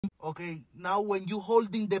Okay, now when you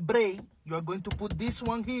holding the brake, you are going to put this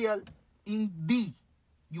one here in D.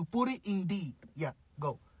 You put it in D. Yeah,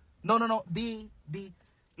 go. No, D.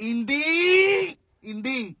 In D. In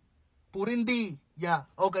D. Put in D. Yeah,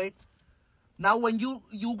 okay. Now when you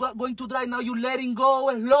going to drive, now you letting go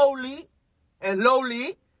slowly,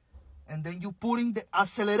 and then you putting the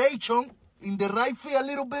acceleration in the right foot a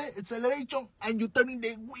little bit, acceleration, and you turning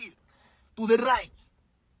the wheel to the right,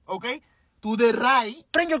 okay? To the right.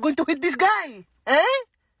 Then you're going to hit this guy, eh?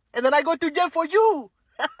 And then I go to jail for you.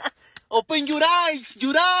 Open your eyes,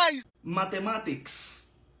 your eyes. Mathematics,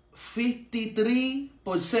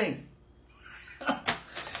 53%.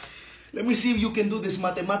 Let me see if you can do this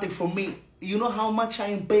mathematics for me. You know how much I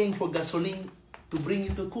am paying for gasoline to bring you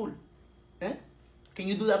to school? Eh? Can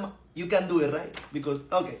you do that? You can do it, right? Because,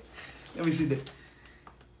 okay, let me see that.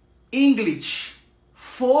 English,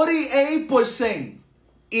 48%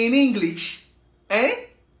 in English. Eh?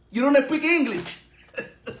 You don't speak English.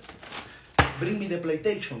 Bring me the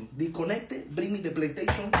PlayStation. Disconnect it. Bring me the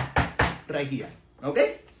PlayStation right here.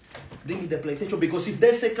 Okay? Bring me the PlayStation, because if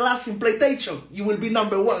there's a class in PlayStation, you will be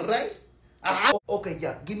number one, right? Okay,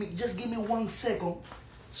 yeah. Just give me 1 second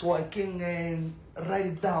so I can write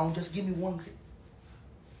it down. Just give me 1 second.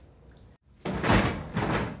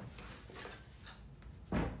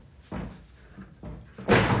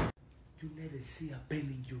 You never see a pen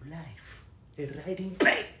in your life. A writing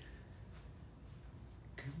pen.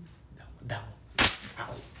 That one.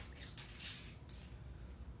 Ow.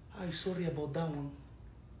 I'm sorry about that one.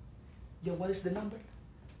 Yeah, what is the number?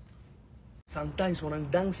 Sometimes when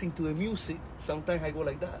I'm dancing to the music, sometimes I go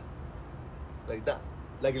like that. Like that.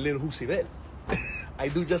 Like a little Jusibel. I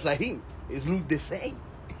do just like him. It looks the same.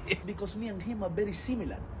 Because me and him are very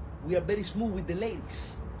similar. We are very smooth with the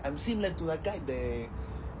ladies. I'm similar to that guy,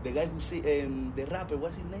 the guy who say, the rapper,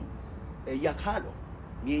 what's his name? Jack Harlow.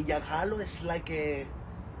 Me and Jack Harlow is like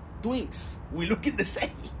twins. We look the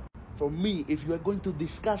same. For me, if you are going to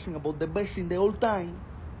discussing about the best in the old time,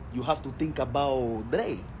 you have to think about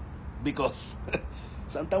Dre. Because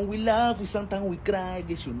sometimes we laugh, sometimes we cry.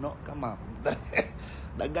 Guess you know, come on.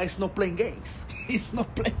 That guy's not playing games. He's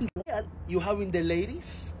not playing. You having the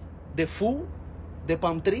ladies, the food, the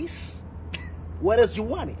palm trees. What else you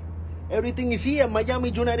want? Everything is here in Miami,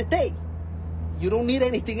 United States. You don't need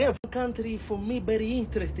anything else. Country for me very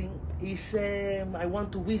interesting is I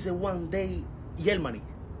want to visit one day Germany.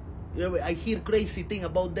 I hear crazy thing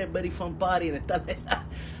about that very fun party and stuff.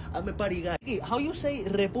 I'm a party guy. How you say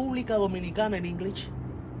República Dominicana in English?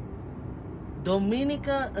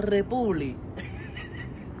 Dominica Republic.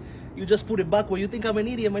 You just put it backward. You think I'm an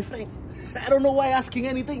idiot, my friend? I don't know why asking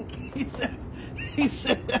anything. He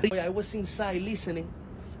said, I was inside listening.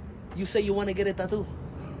 You say you want to get a tattoo.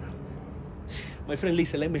 My friend,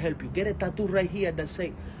 listen, let me help you. Get a tattoo right here that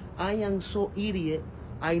say, I am so idiot.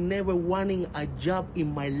 I never wanting a job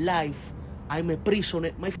in my life. I'm a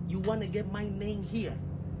prisoner. You want to get my name here?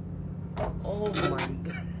 Oh my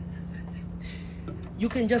God. You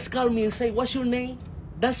can just call me and say, what's your name?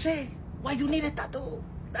 That's it. Why you need a tattoo?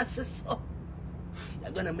 That's it. So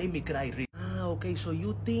you're gonna make me cry. Okay, so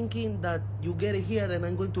you thinking that you get it here and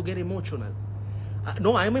I'm going to get emotional.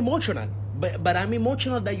 No, I'm emotional. But I'm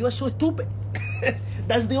emotional that you are so stupid.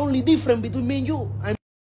 That's the only difference between me and you.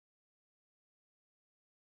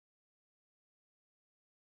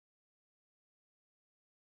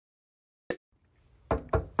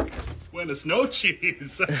 Buenas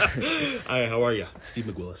noches. Hi, how are you? Steve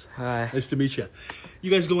McWillis. Hi. Nice to meet you.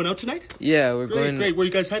 You guys going out tonight? Yeah, we're going. Great. Where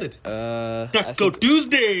you guys headed? Taco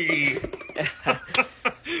Tuesday.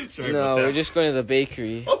 Sorry about that. We're just going to the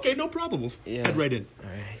bakery. Okay, no problem. Yeah. Head right in. All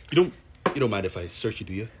right. You don't mind if I search you,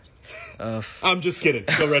 do you? I'm just kidding.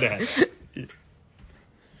 Go right ahead.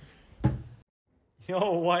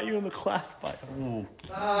 Yo, why are you in the class by?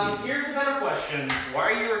 Here's another question. Why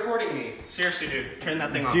are you recording me? Seriously, dude, turn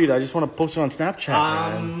that thing off. Dude, I just want to post it on Snapchat,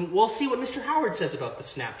 man. We'll see what Mr. Howard says about the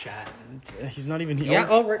Snapchat. He's not even here. Yeah,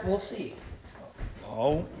 all right, we'll see.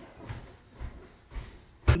 Oh.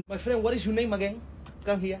 My friend, what is your name again?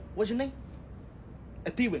 Come here. What's your name?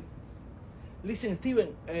 Steven. Listen,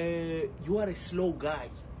 Steven, you are a slow guy.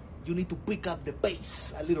 You need to pick up the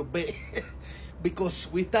pace a little bit. Because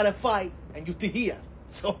we start a fight and you still here.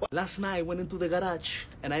 So last night I went into the garage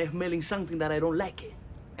and I am smelling something that I don't like it.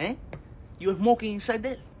 Eh? You're smoking inside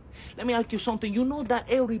there. Let me ask you something. You know that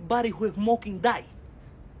everybody who is smoking die.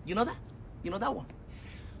 You know that? You know that one?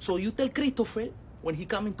 So you tell Christopher when he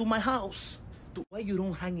come into my house, why you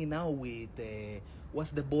don't hanging out with, what's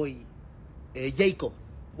the boy, Jacob?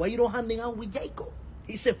 Why you don't hanging out with Jacob?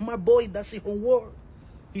 He's a smart boy, that's his whole world.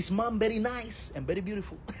 His mom very nice and very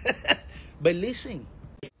beautiful. But listen,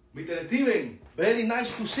 Mr. Steven, very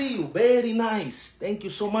nice to see you. Very nice. Thank you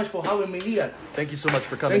so much for having me here. Thank you so much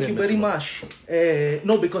for coming Thank you very much.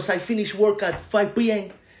 No, because I finish work at 5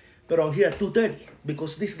 p.m., but I'm here at 2:30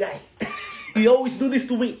 because this guy, he always do this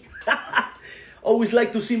to me. Always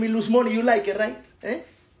like to see me lose money. You like it, right? Eh?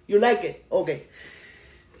 You like it? Okay.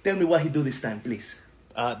 Tell me what he do this time, please.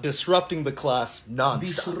 Disrupting the class nonstop.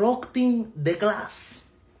 Disrupting the class.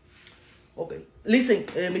 Okay. Listen,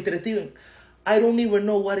 Mr. Steven, I don't even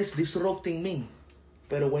know what is disrupting mean.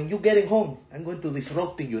 But when you getting home, I'm going to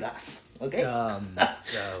disrupting your ass. Okay?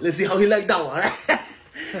 Let's see how he like that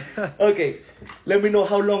one. Okay. Let me know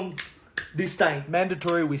how long this time.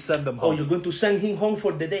 Mandatory, we send them Oh, home. you're going to send him home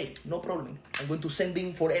for the day. No problem. I'm going to send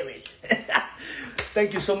him forever.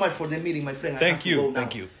 Thank you so much for the meeting, my friend. Thank you.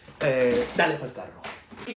 Thank you. Dale pa'l carro.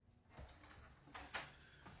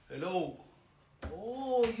 Hello.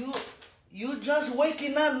 Oh, you just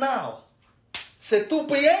waking up now. It's 2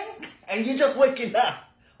 p.m. and you just waking up.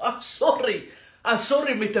 I'm sorry,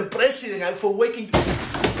 Mr. President, for waking you.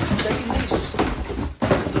 Taking this.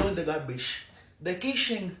 Throw in the garbage. The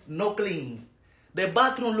kitchen no clean. The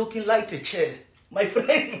bathroom looking like a chair. My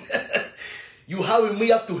friend, you having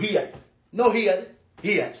me up to here. No here.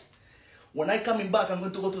 When I coming back, I'm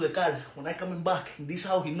going to go to the car. When I coming back, this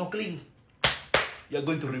house is not clean. You're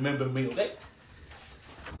going to remember me, okay?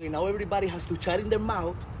 Okay, now everybody has to shut in their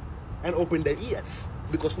mouth and open their ears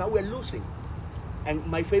because now we're losing. And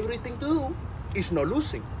my favorite thing to do is not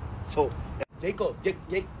losing. So, Jacob,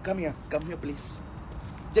 come here, please.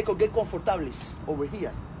 Jacob, get comfortable over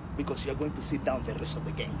here because you're going to sit down the rest of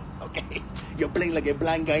the game, okay? You're playing like a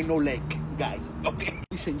blind guy, no leg guy, okay?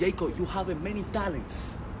 Listen, Jacob, you have many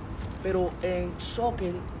talents, pero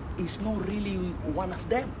soccer is not really one of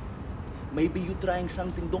them. Maybe you trying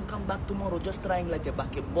something, don't come back tomorrow, just trying like a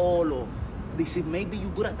basketball or this is maybe you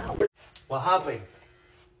good at that. What happened?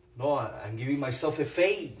 No, I'm giving myself a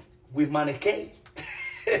fade with mannequin.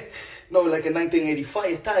 No, like a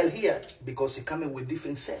 1985 style here because it's coming with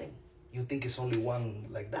different setting. You think it's only one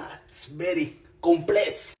like that. It's very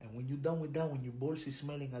complex. And when you're done with that, when your balls is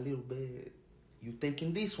smelling a little bit, you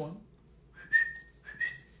taking this one,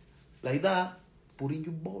 like that, put in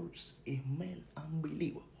your balls. It smell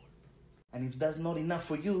unbelievable. And if that's not enough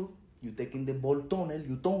for you, you taking the ball tunnel,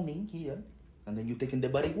 you toning here, and then you taking the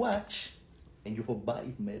body wash, and your whole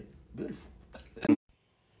body smell beautiful.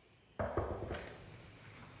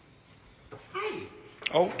 Hi.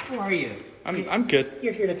 Oh, How are you? I'm good.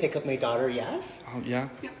 You're here to pick up my daughter, yes? Oh, yeah.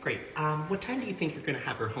 Yeah, great. What time do you think you're going to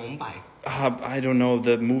have her home by? I don't know.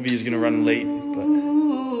 The movie is gonna run late, but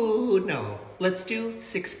Ooh, no. Let's do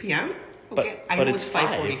 6 p.m. Okay. I but know it's it's 5.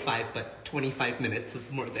 5:45, but 25 minutes is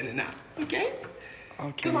more than enough. Okay?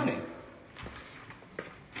 okay. Come on in.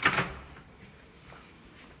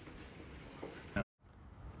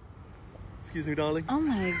 Excuse me, darling. Oh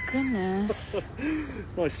my goodness.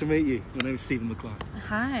 Nice to meet you. My name is Stephen McClure.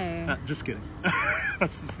 Hi. Just kidding.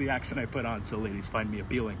 That's just the accent I put on so ladies find me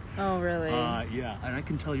appealing. Oh, really? Yeah, and I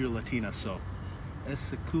can tell you're Latina, so.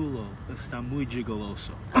 Ese culo está muy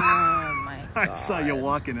gigoloso. Oh my god. I saw you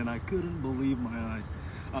walking and I couldn't believe my eyes.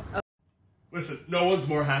 Listen, no one's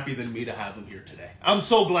more happy than me to have him here today. I'm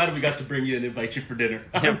so glad we got to bring you and invite you for dinner.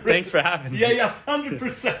 Yeah, thanks for having me. Yeah,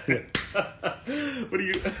 100%. What do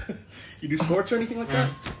you do sports or anything like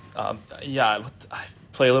that? Yeah, I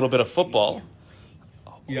play a little bit of football.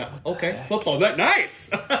 Yeah, okay. Football, nice.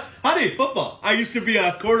 Honey, football. I used to be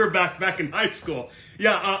a quarterback back in high school.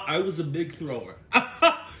 Yeah, I was a big thrower.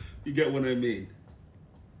 You get what I mean.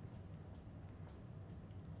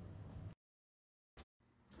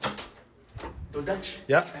 Dutch?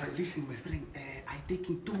 Yeah? Listen, my friend, I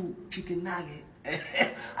taking 2 chicken nuggets.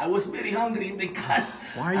 I was very hungry in the car.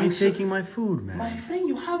 Why are you taking my food, man? My friend,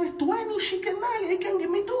 you have a 20 chicken nugget. You can give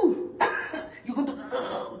me 2. You got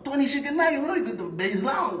to 20 chicken nugget, bro. You got to bend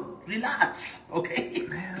down. Relax, okay?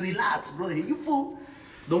 Man. Relax, brother. You fool.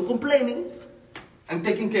 Don't complaining. I'm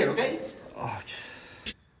taking care, okay? Oh,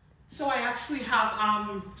 So I actually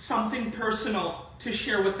have something personal to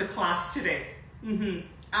share with the class today.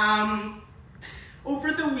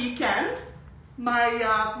 Over the weekend, my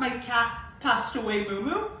cat passed away,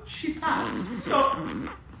 Moo. She passed. So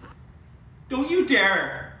don't you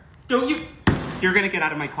dare. You're gonna get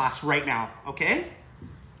out of my class right now, okay?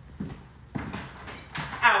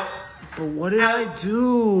 Out. but what did Out. I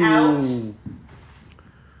do?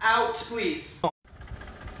 Out, please.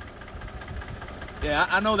 Yeah,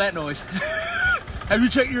 I know that noise. Have you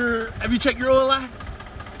checked your oil line?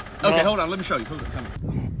 Okay, No. hold on. Let me show you. Hold on. Come on.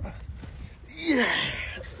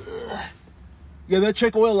 Yeah, that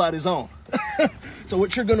check oil light is on. So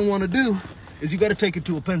what you're gonna want to do is you got to take it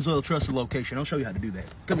to a Pennzoil trusted location. I'll show you how to do that.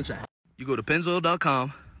 Come inside. You go to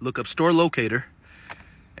Pennzoil.com, look up store locator,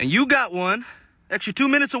 and you got one actually 2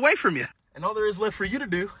 minutes away from you. And all there is left for you to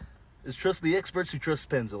do is trust the experts who trust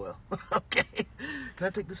Pennzoil. Okay. Can I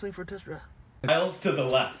take this thing for a test drive? File to the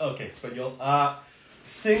left. Okay, so you'll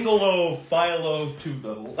single-o, file-o to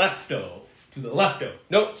the left-o. To the left-o.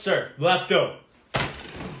 No, sir, left-o.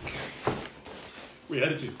 We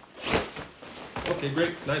had it to. Okay,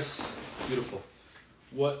 great, nice, beautiful.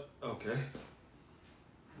 What? Okay.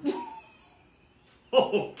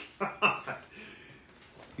 Oh, God.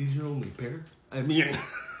 He's your only pair? I mean, I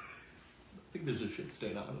think there's a shit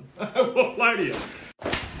stain on him. I won't lie to you.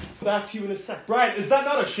 Back to you in a sec. Brian, is that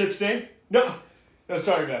not a shit stain? No. No,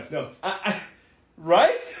 sorry, man. No.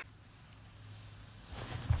 Right?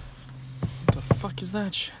 What the fuck is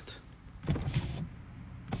that shit?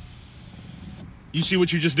 You see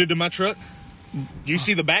what you just did to my truck? Do you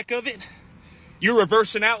see the back of it? You're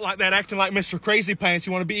reversing out like that, acting like Mr. Crazy Pants.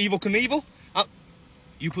 You want to be Evil Knievel?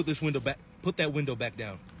 You put this window back. Put that window back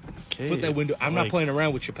down. Okay. Put that window. I'm not playing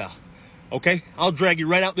around with you, pal. Okay? I'll drag you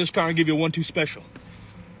right out this car and give you a 1-2 special.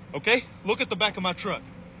 Okay? Look at the back of my truck.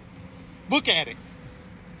 Look at it.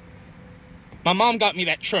 My mom got me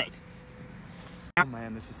that truck. Oh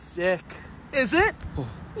man, this is sick. Is it?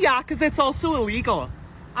 Yeah, because it's also illegal.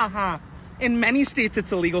 Uh-huh. In many states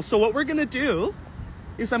it's illegal. So what we're going to do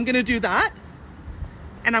is I'm going to do that.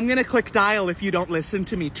 And I'm going to click dial if you don't listen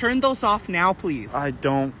to me. Turn those off now, please. I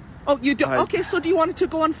don't. Oh, you do? Okay, so do you want it to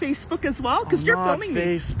go on Facebook as well? Because you're not filming me.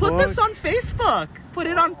 Facebook. Put this on Facebook. Put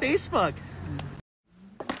it on Facebook.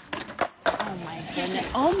 Oh my goodness.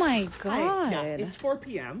 Oh my god. Yeah, it's 4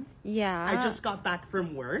 p.m. Yeah. I just got back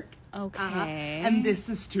from work. Okay. And this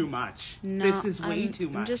is too much. No, this is way too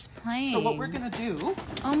much. I'm just playing. So what we're going to do,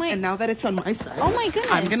 Oh my. and now that it's on my side. Oh my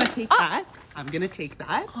goodness. I'm going to take Oh. that. I'm going to take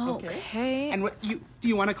that. Okay. And what do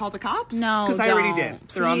you want to call the cops? No, Because I already don't. did.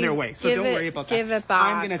 They're on their Please way. So give don't it- worry about that. give it back.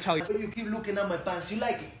 I'm going to tell you. You keep looking at my pants. You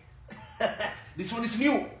like it? This one is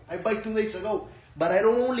new. I bought 2 days ago. But I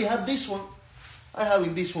don't only have this one. I have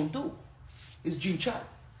in this one too. It's jean chat.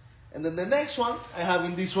 And then the next one, I have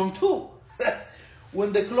in this one too.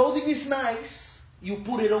 When the clothing is nice, you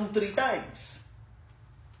put it on 3 times.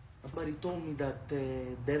 Somebody told me that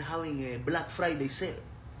they're having a Black Friday sale.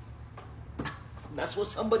 That's what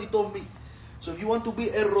somebody told me. So if you want to be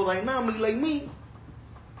aerodynamic like me,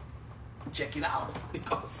 check it out.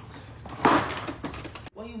 Because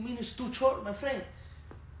what you mean it's too short, my friend?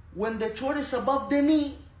 When the short is above the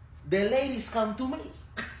knee, the ladies come to me.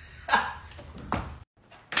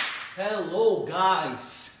 Hello,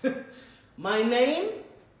 guys. My name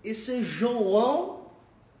is João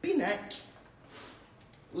Pinec.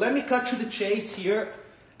 Let me cut to the chase here.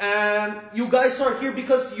 You guys are here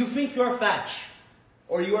because you think you are fat.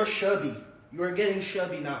 Or you are chubby. You are getting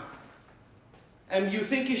chubby now. And you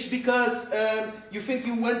think it's because you think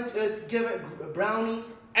you went give a brownie,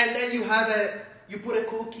 and then you put a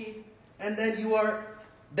cookie, and then you are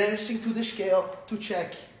dancing to the scale to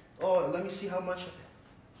check. Oh, let me see how much.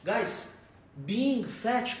 Guys, being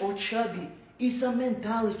fat or chubby is a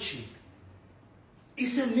mentality.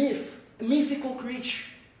 It's a myth, a mythical creature.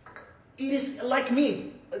 It is like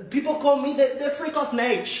me. People call me the freak of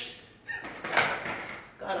nature.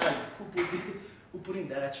 Caralho, who put in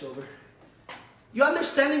that over? You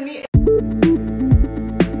understanding me?